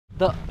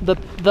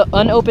The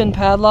unopened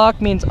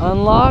padlock means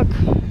unlock,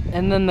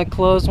 and then the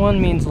closed one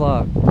means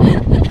lock.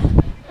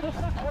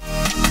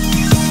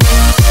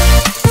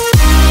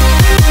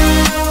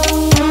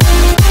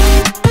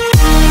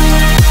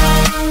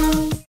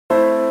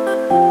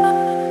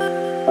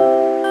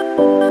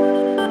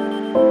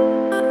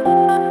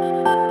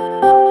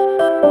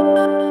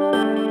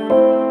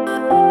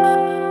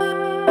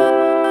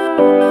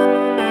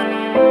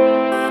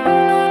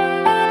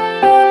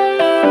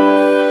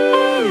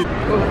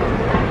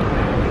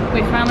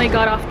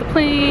 Got off the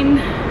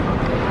plane.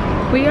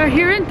 We are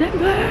here in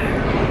Denver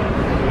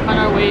on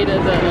our way to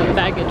the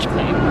baggage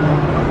claim.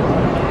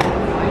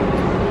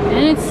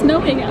 And it's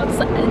snowing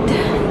outside.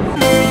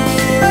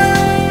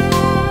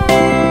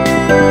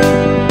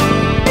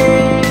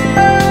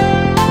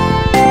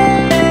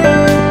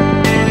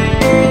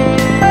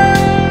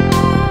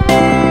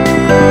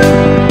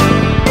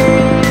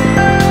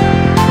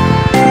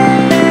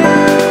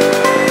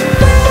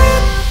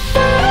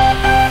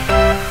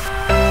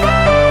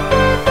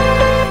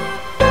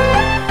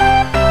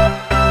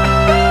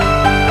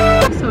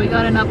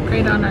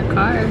 Upgrade on our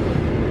car.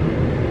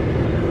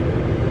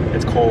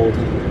 It's cold.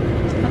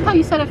 I thought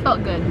you said it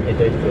felt good. It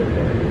did feel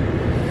good.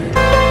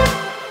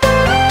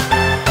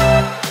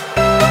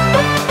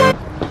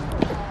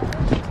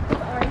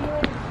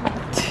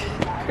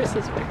 Chris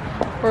is weird.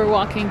 We're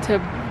walking to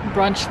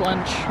brunch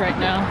lunch right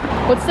now.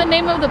 What's the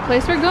name of the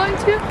place we're going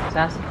to?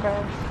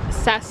 Sassafras?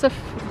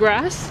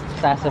 Sassafras?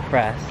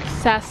 Sassafras.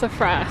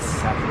 Sassafras.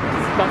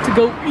 About to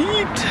go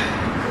eat.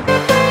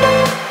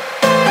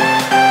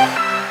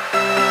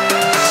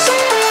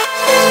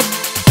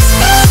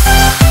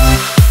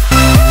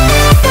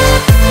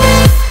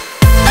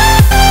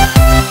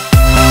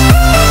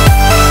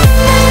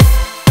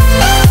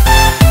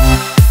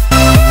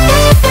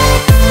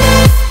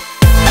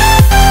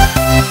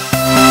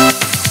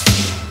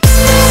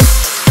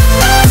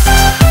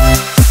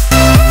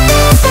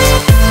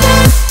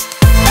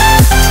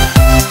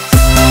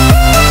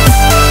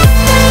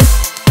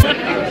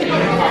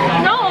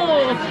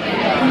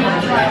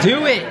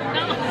 Do it!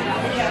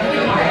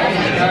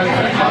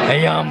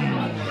 Yum!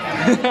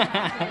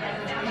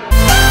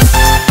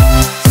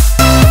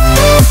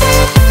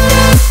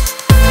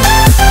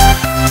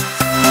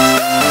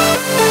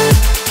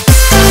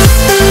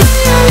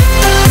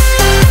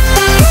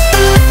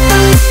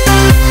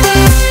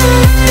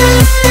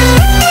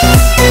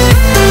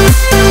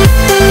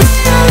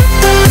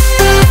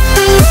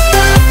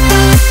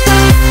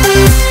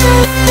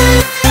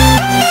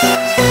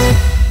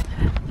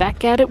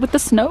 Back at it with the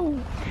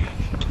snow.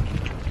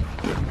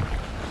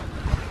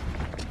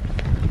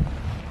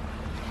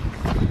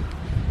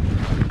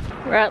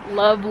 We're at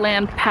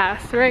Loveland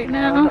Pass right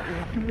now.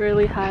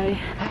 Really high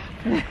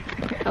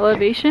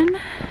elevation.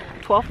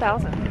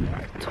 12,000.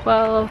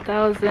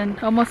 12,000,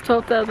 almost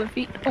 12,000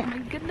 feet. Oh my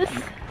goodness.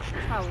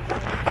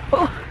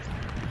 Oh.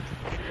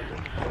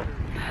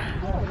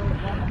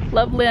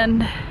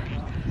 Loveland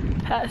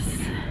Pass,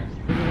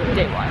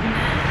 day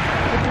 1.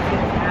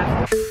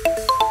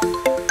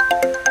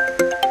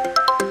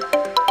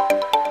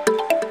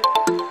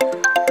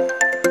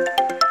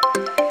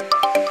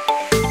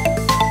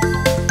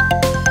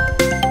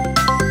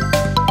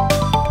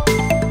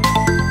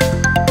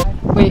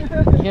 Wait,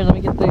 here, let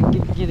me give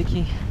you the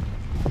key.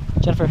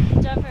 Jennifer,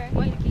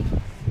 want the key?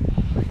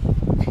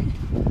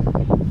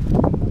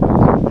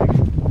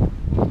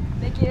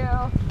 Thank you.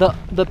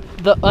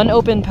 The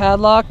unopened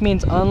padlock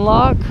means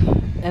unlock,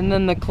 and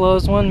then the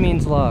closed one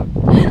means lock.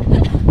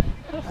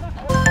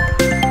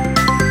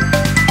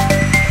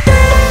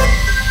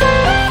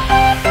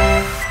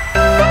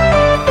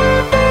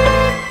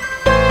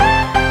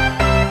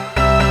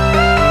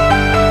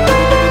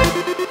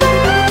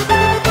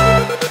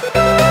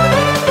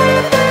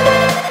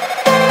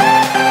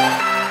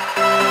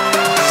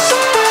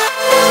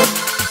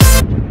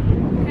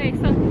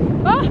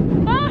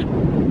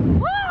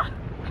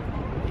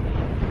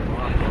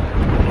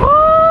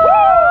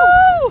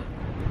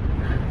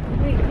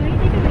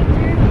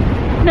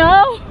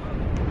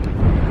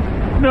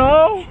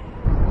 No!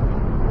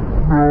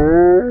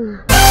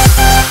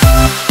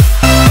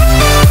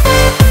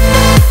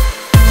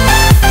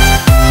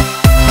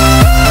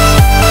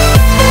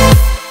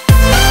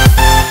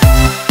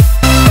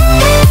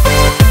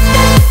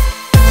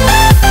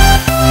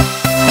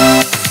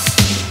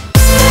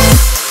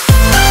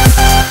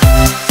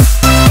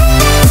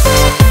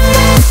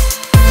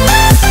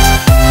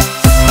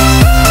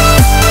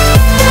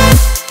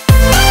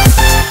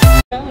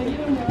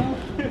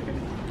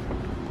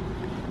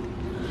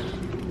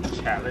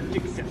 Challenge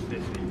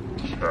accepted.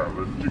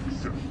 Challenge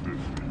accepted.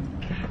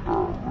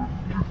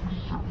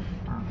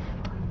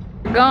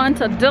 We're going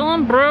to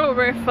Dillon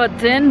Brewery for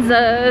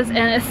Denzas,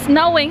 and it's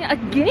snowing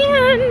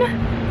again.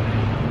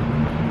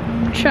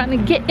 I'm trying to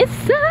get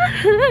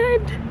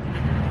inside.